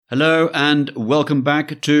Hello and welcome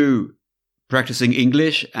back to Practicing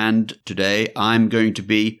English, and today I'm going to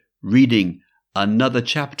be reading another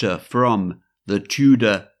chapter from The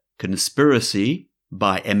Tudor Conspiracy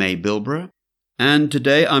by M.A. Bilbrough, and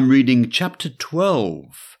today I'm reading chapter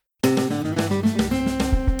 12.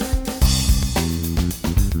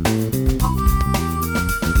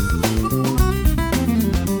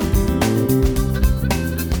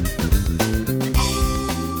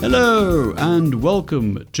 Hello and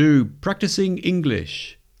welcome to Practicing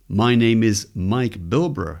English. My name is Mike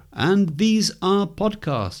Bilbrough and these are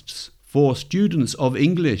podcasts for students of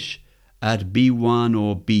English at B1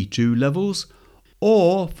 or B2 levels,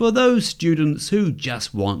 or for those students who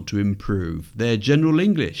just want to improve their general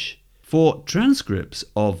English. For transcripts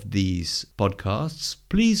of these podcasts,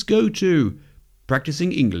 please go to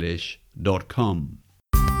practicingenglish.com.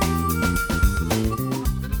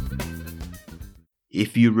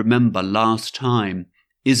 If you remember last time,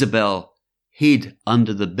 Isabel hid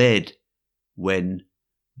under the bed when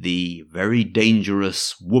the very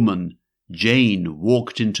dangerous woman, Jane,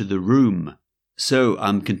 walked into the room. So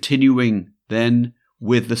I'm continuing then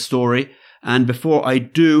with the story. And before I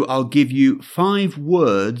do, I'll give you 5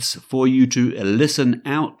 words for you to listen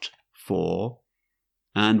out for.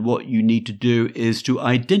 And what you need to do is to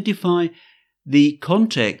identify the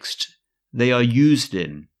context they are used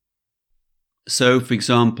in. So, for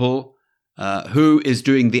example, who is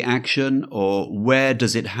doing the action, or where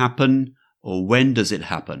does it happen, or when does it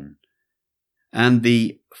happen? And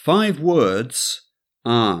the 5 words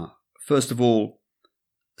are, first of all,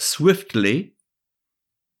 swiftly.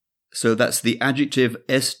 So that's the adjective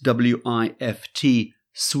S-W-I-F-T,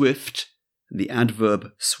 swift, the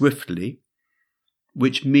adverb swiftly,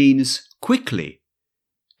 which means quickly,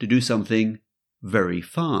 to do something very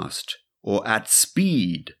fast, or at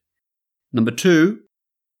speed. Number 2,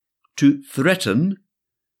 to threaten.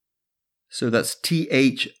 So that's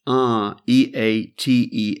T-H-R-E-A-T-E-N.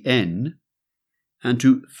 And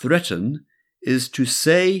to threaten is to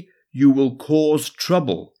say you will cause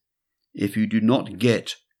trouble if you do not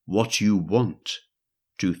get what you want.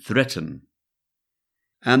 To threaten.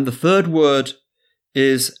 And the third word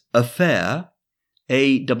is affair,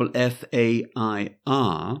 A-F-F-A-I-R.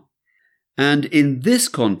 And in this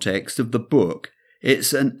context of the book,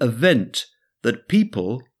 it's an event that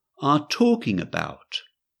people are talking about.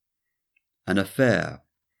 An affair.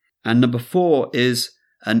 And number 4 is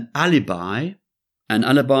an alibi. An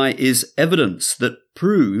alibi is evidence that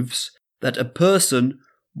proves that a person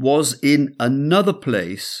was in another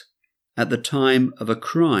place at the time of a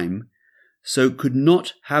crime, so could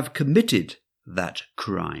not have committed that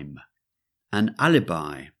crime. An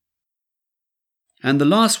alibi. And the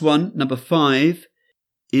last one, number 5,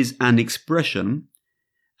 is an expression,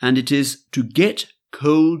 and it is to get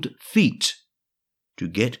cold feet. To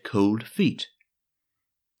get cold feet.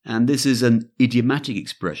 And this is an idiomatic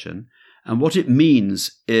expression, and what it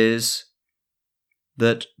means is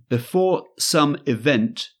that before some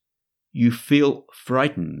event you feel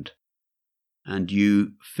frightened and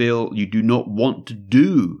you feel you do not want to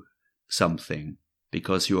do something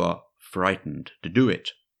because you are frightened to do it.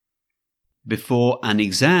 Before an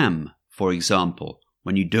exam, for example,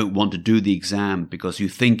 when you don't want to do the exam because you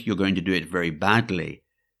think you're going to do it very badly,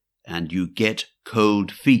 and you get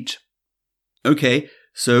cold feet. Okay,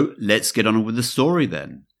 so let's get on with the story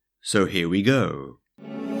then. So here we go.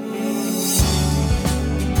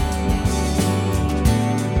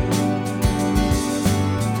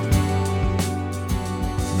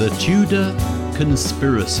 The Tudor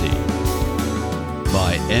Conspiracy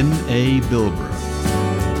by M.A. Bilbrough.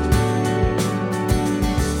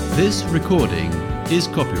 This recording is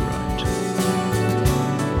copyright.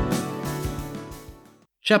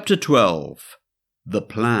 Chapter 12. The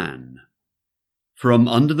Plan. From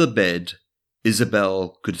under the bed,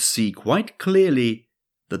 Isabel could see quite clearly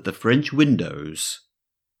that the French windows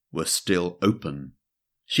were still open.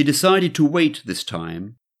 She decided to wait this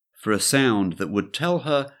time for a sound that would tell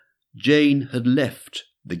her Jane had left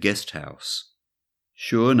the guest house.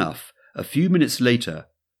 Sure enough, a few minutes later,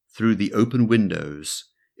 through the open windows,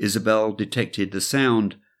 Isabel detected the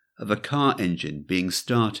sound of a car engine being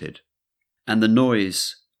started and the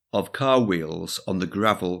noise of car wheels on the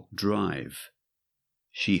gravel drive.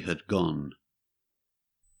 She had gone.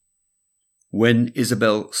 When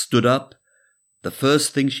Isabel stood up, the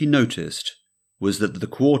first thing she noticed was that the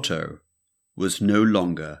quarto was no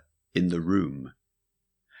longer in the room,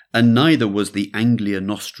 and neither was the Anglia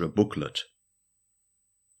Nostra booklet.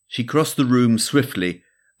 She crossed the room swiftly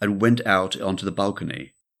and went out onto the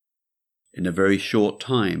balcony. In a very short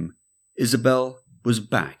time, Isabel was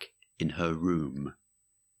back in her room.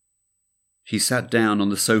 She sat down on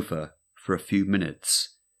the sofa for a few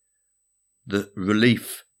minutes. The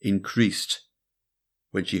relief increased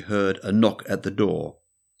when she heard a knock at the door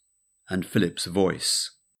and Philip's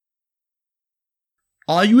voice.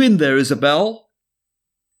 "Are you in there, Isabel?"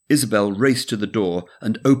 Isabel raced to the door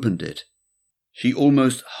and opened it. She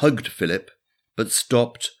almost hugged Philip, but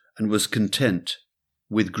stopped and was content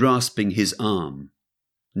with grasping his arm.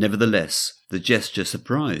 Nevertheless, the gesture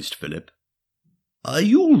surprised Philip. "Are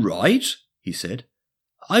you all right?" he said.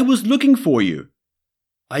 "I was looking for you.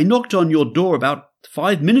 I knocked on your door about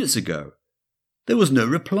 5 minutes ago. There was no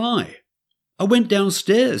reply. I went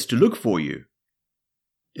downstairs to look for you."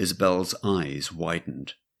 Isabel's eyes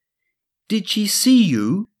widened. "Did she see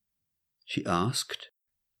you?" she asked.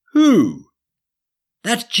 "Who?"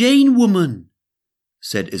 "That Jane woman,"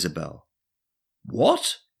 said Isabel.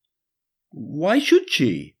 "What? Why should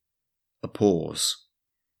she?" A pause.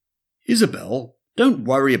 "Isabel, don't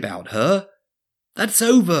worry about her. That's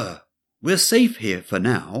over. We're safe here for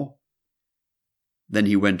now." Then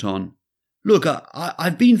he went on. "Look,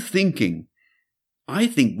 I've been thinking. I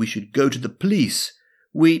think we should go to the police.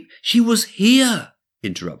 She was here,"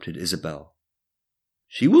 interrupted Isabel.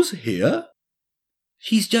 "She was here?"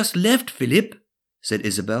 "She's just left, Philip," said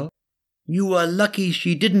Isabel. "You are lucky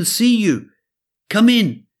she didn't see you. Come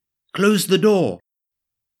in. Close the door."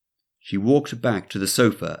 She walked back to the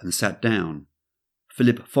sofa and sat down.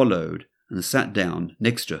 Philip followed and sat down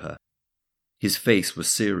next to her. His face was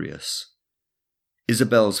serious.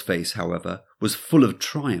 Isabel's face, however, was full of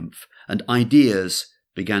triumph, and ideas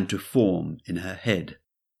began to form in her head.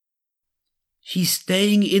 "She's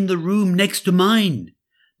staying in the room next to mine,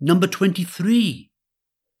 number 23.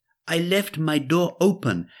 I left my door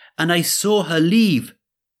open and I saw her leave,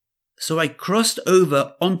 so I crossed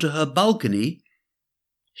over onto her balcony.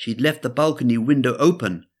 She'd left the balcony window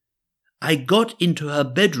open. I got into her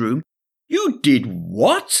bedroom." "You did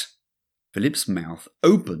what?" Philip's mouth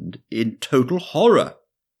opened in total horror.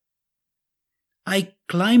 "I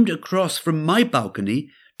climbed across from my balcony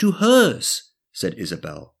to hers," said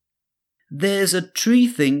Isabel. "There's a tree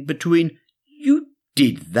thing between—" "You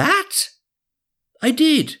did that?" "I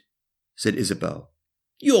did," said Isabel.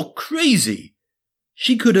 "You're crazy.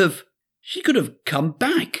 She could have come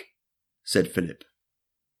back," said Philip.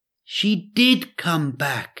 "She did come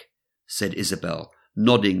back," said Isabel,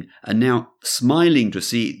 nodding and now smiling to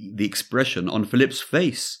see the expression on Philip's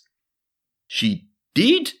face. "She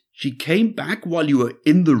did? She came back while you were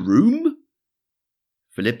in the room?"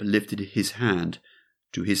 Philip lifted his hand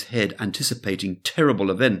to his head, anticipating terrible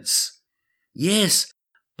events. "Yes,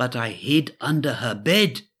 but I hid under her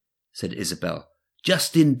bed," said Isabel,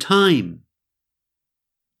 "just in time."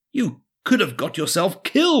 "You could have got yourself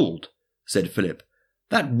killed," said Philip.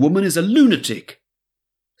 "That woman is a lunatic.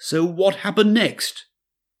 So what happened next?"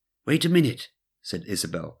 "Wait a minute," said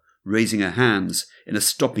Isabel, raising her hands in a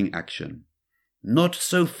stopping action. "Not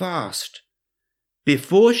so fast.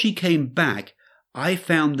 Before she came back, I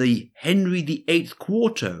found the Henry VIII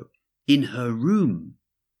quarto in her room.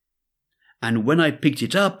 And when I picked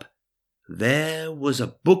it up, there was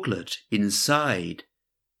a booklet inside.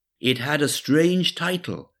 It had a strange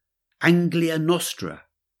title, Anglia Nostra.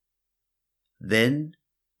 Then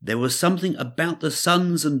there was something about the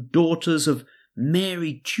sons and daughters of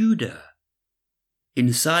Mary Tudor.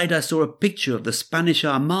 Inside I saw a picture of the Spanish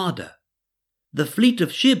Armada. The fleet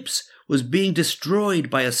of ships was being destroyed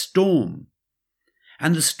by a storm,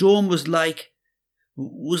 and the storm was like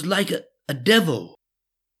a devil."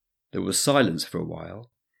 There was silence for a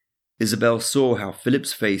while. Isabel saw how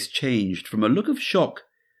Philip's face changed from a look of shock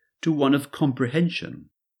to one of comprehension.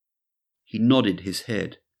 He nodded his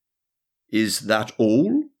head. "Is that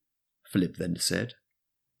all?" Philip then said.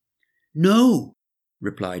 "No,"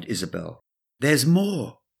 replied Isabel. "There's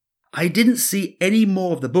more. I didn't see any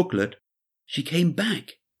more of the booklet. She came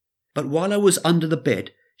back, but while I was under the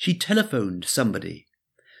bed, she telephoned somebody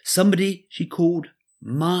she called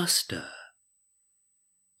Master.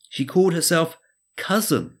 She called herself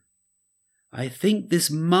Cousin. I think this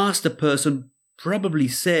Master person probably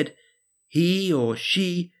said he or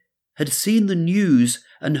she had seen the news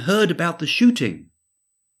and heard about the shooting.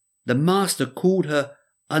 The Master called her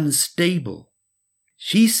unstable.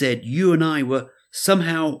 She said you and I were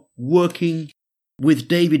somehow working with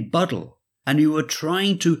David Buddle, and you were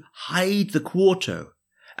trying to hide the quarto,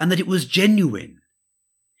 and that it was genuine.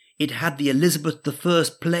 It had the Elizabeth I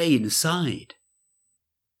play inside."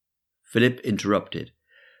 Philip interrupted.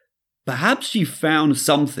 "Perhaps she found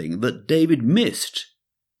something that David missed."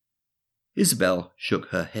 Isabel shook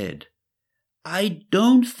her head. "I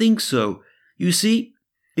don't think so. You see,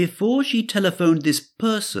 before she telephoned this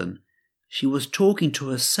person, she was talking to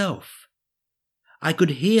herself. I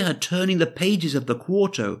could hear her turning the pages of the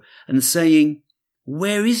quarto and saying,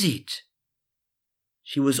 "Where is it?"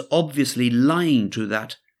 She was obviously lying to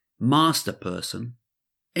that master person.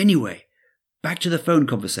 Anyway, back to the phone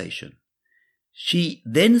conversation. She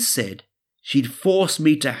then said she'd force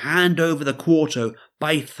me to hand over the quarto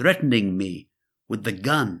by threatening me with the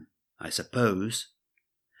gun, I suppose.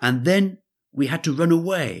 And then we had to run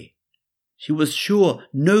away. She was sure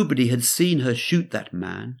nobody had seen her shoot that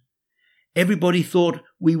man. Everybody thought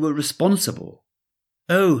we were responsible.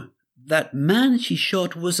 Oh, that man she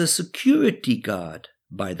shot was a security guard,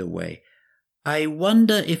 by the way. I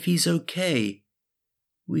wonder if he's okay.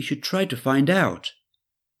 We should try to find out.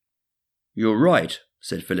 You're right,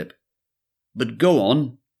 said Philip. But go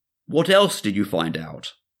on. What else did you find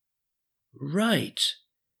out? Right,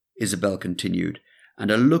 Isabel continued, and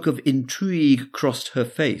a look of intrigue crossed her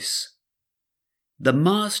face. The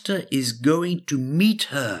master is going to meet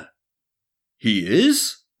her. He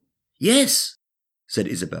is? Yes, said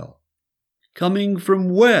Isabel. Coming from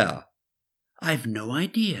where? I've no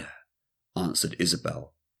idea, answered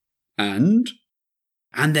Isabel. And?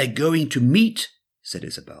 And they're going to meet, said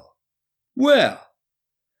Isabel. Where?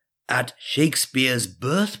 At Shakespeare's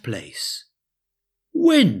birthplace.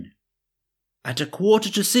 When? At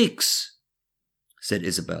 6:15, said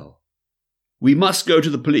Isabel. We must go to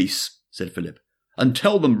the police, said Philip, and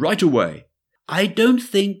tell them right away. I don't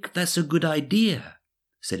think that's a good idea,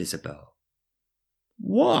 said Isabel.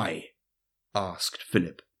 Why? Asked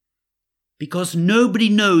Philip. Because nobody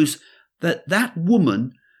knows that that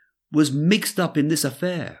woman was mixed up in this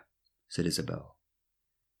affair, said Isabel.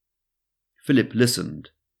 Philip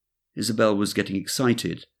listened. Isabel was getting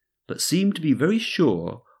excited, but seemed to be very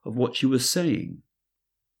sure of what she was saying.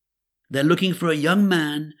 They're looking for a young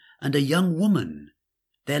man and a young woman.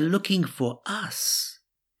 They're looking for us.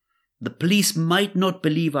 The police might not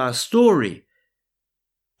believe our story.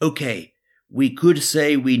 Okay, we could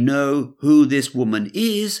say we know who this woman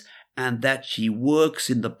is and that she works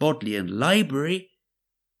in the Bodleian Library.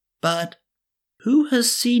 But who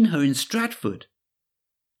has seen her in Stratford?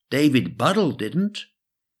 David Buddle didn't.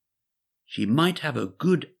 She might have a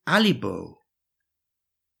good alibi.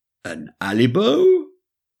 An alibi?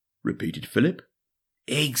 Repeated Philip.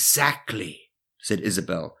 Exactly, said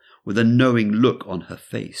Isabel, with a knowing look on her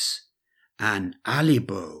face. An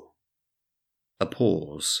alibi. A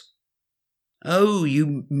pause. Oh,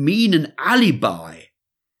 you mean an alibi,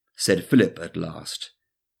 said Philip at last.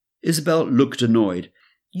 Isabel looked annoyed.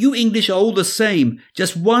 You English are all the same,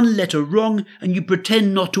 just one letter wrong and you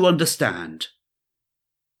pretend not to understand.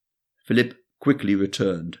 Philip quickly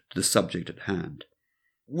returned to the subject at hand.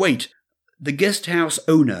 Wait, the guest house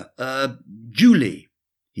owner, Julie,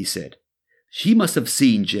 he said. She must have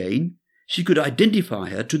seen Jane. She could identify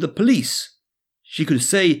her to the police. She could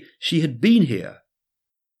say she had been here.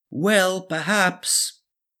 Well, perhaps,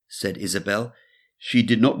 said Isabel. She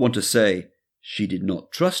did not want to say she did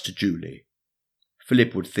not trust Julie.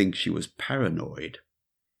 Philip would think she was paranoid.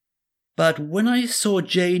 But when I saw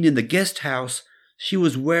Jane in the guest house, she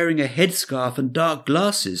was wearing a headscarf and dark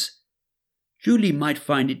glasses. Julie might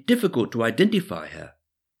find it difficult to identify her.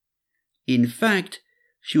 In fact,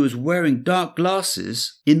 she was wearing dark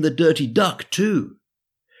glasses in the Dirty Duck too.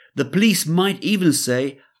 The police might even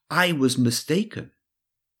say I was mistaken.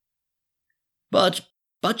 But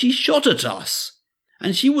she shot at us,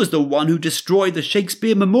 and she was the one who destroyed the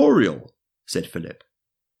Shakespeare Memorial, said Philip.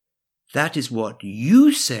 That is what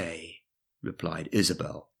you say, replied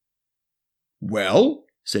Isabel. Well,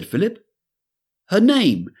 said Philip. Her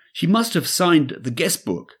name, she must have signed the guest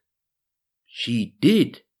book. She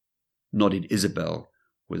did, nodded Isabel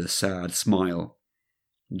with a sad smile.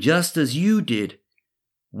 Just as you did,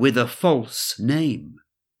 with a false name.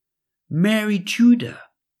 Mary Tudor.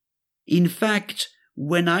 In fact,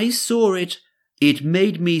 when I saw it, it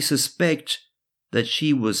made me suspect that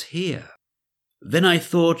she was here. Then I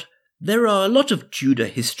thought, there are a lot of Tudor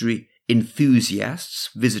history enthusiasts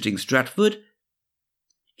visiting Stratford.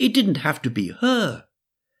 It didn't have to be her.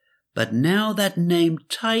 But now that name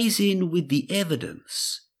ties in with the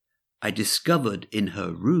evidence I discovered in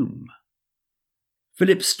her room.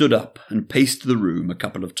 Philip stood up and paced the room a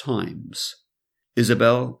couple of times.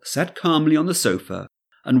 Isabel sat calmly on the sofa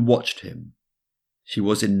and watched him. She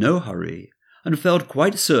was in no hurry and felt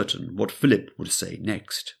quite certain what Philip would say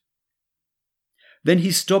next. Then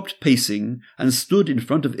he stopped pacing and stood in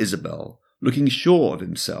front of Isabel, looking sure of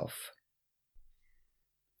himself.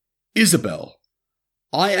 Isabel,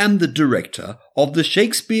 I am the director of the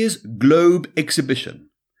Shakespeare's Globe exhibition.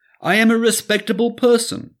 I am a respectable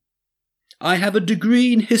person. I have a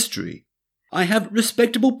degree in history. I have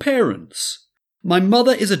respectable parents. My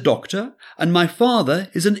mother is a doctor and my father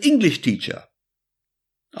is an English teacher.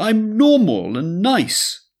 I'm normal and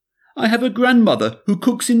nice. I have a grandmother who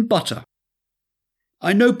cooks in butter.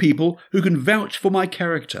 I know people who can vouch for my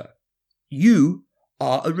character. You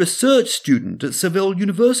are a research student at Seville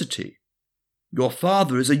University. Your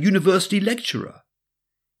father is a university lecturer.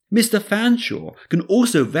 Mr. Fanshawe can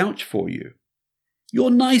also vouch for you. You're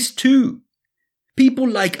nice too. People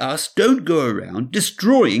like us don't go around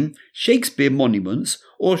destroying Shakespeare monuments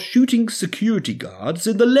or shooting security guards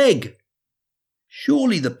in the leg.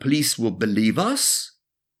 Surely the police will believe us?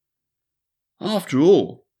 After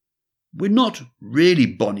all, we're not really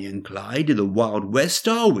Bonnie and Clyde in the Wild West,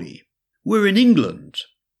 are we? We're in England.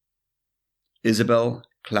 Isabel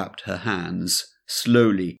clapped her hands,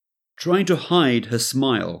 slowly, trying to hide her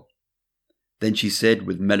smile. Then she said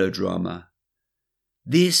with melodrama,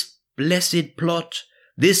 "This blessed plot,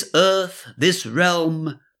 this earth, this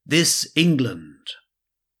realm, this England."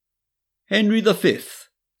 "Henry V,"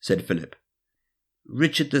 said Philip.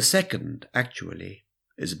 "Richard II, actually,"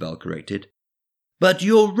 Isabel corrected. "But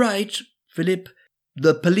you're right, Philip.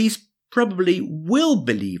 The police probably will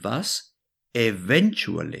believe us,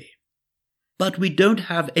 eventually. But we don't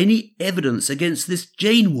have any evidence against this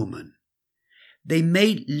Jane woman. They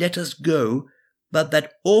may let us go, but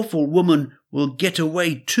that awful woman will get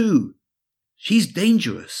away too. She's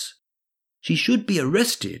dangerous. She should be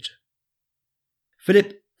arrested."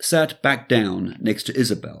 Philip sat back down next to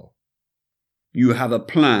Isabel. "You have a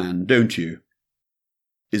plan, don't you?"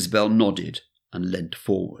 Isabel nodded and leant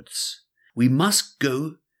forwards. "We must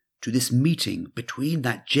go to this meeting between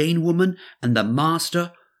that Jane woman and the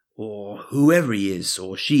master, or whoever he is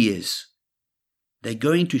or she is. They're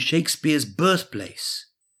going to Shakespeare's birthplace.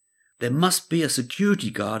 There must be a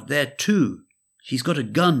security guard there too. She's got a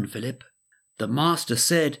gun, Philip. The master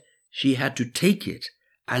said she had to take it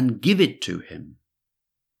and give it to him.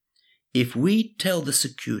 If we tell the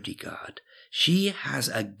security guard she has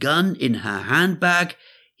a gun in her handbag,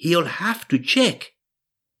 he'll have to check.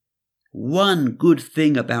 One good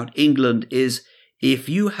thing about England is if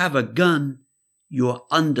you have a gun, you're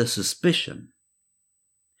under suspicion.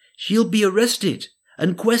 She'll be arrested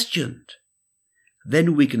and questioned.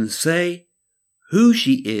 Then we can say who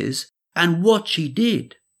she is and what she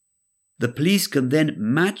did. The police can then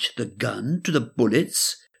match the gun to the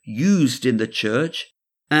bullets used in the church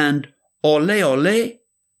and, ole ole,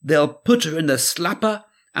 they'll put her in the slapper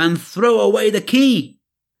and throw away the key.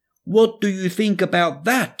 What do you think about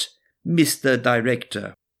that, Mr.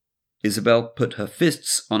 Director?" Isabel put her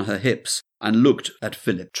fists on her hips and looked at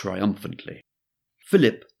Philip triumphantly.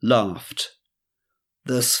 Philip laughed.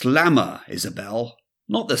 "The slammer, Isabel,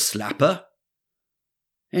 not the slapper.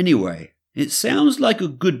 Anyway, it sounds like a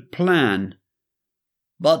good plan.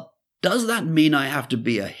 But does that mean I have to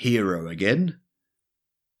be a hero again?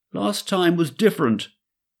 Last time was different.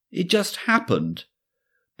 It just happened.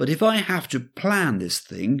 But if I have to plan this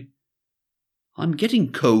thing, I'm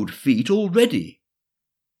getting cold feet already."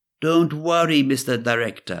 "Don't worry, Mr.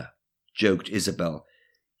 Director," joked Isabel.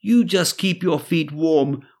 "You just keep your feet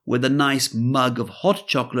warm with a nice mug of hot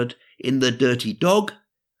chocolate in the Dirty Dog,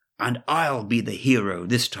 and I'll be the hero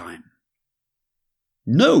this time."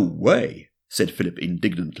 "No way," said Philip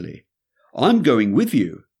indignantly. "I'm going with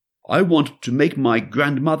you. I want to make my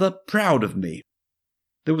grandmother proud of me."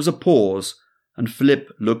 There was a pause, and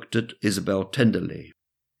Philip looked at Isabel tenderly.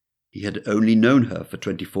 He had only known her for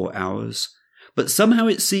 24 hours, but somehow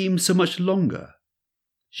it seemed so much longer.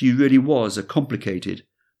 She really was a complicated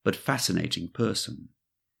but fascinating person.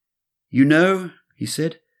 "You know," he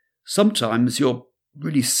said, "sometimes you're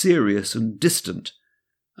really serious and distant,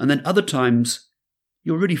 and then other times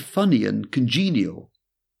you're really funny and congenial.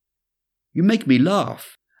 You make me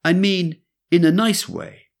laugh. I mean, in a nice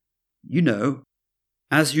way. You know."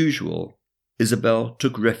 As usual, Isabel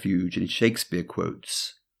took refuge in Shakespeare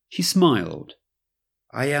quotes. She smiled.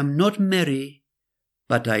 "I am not merry,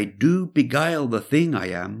 but I do beguile the thing I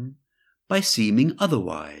am by seeming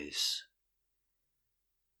otherwise."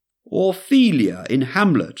 "Ophelia in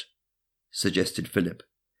Hamlet," suggested Philip.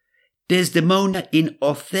 "Desdemona in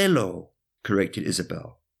Othello," corrected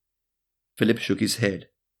Isabel. Philip shook his head.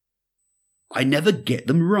 "I never get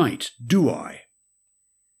them right, do I?"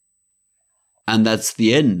 And that's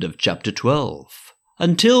the end of chapter 12.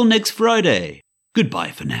 Until next Friday,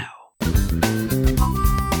 goodbye for now.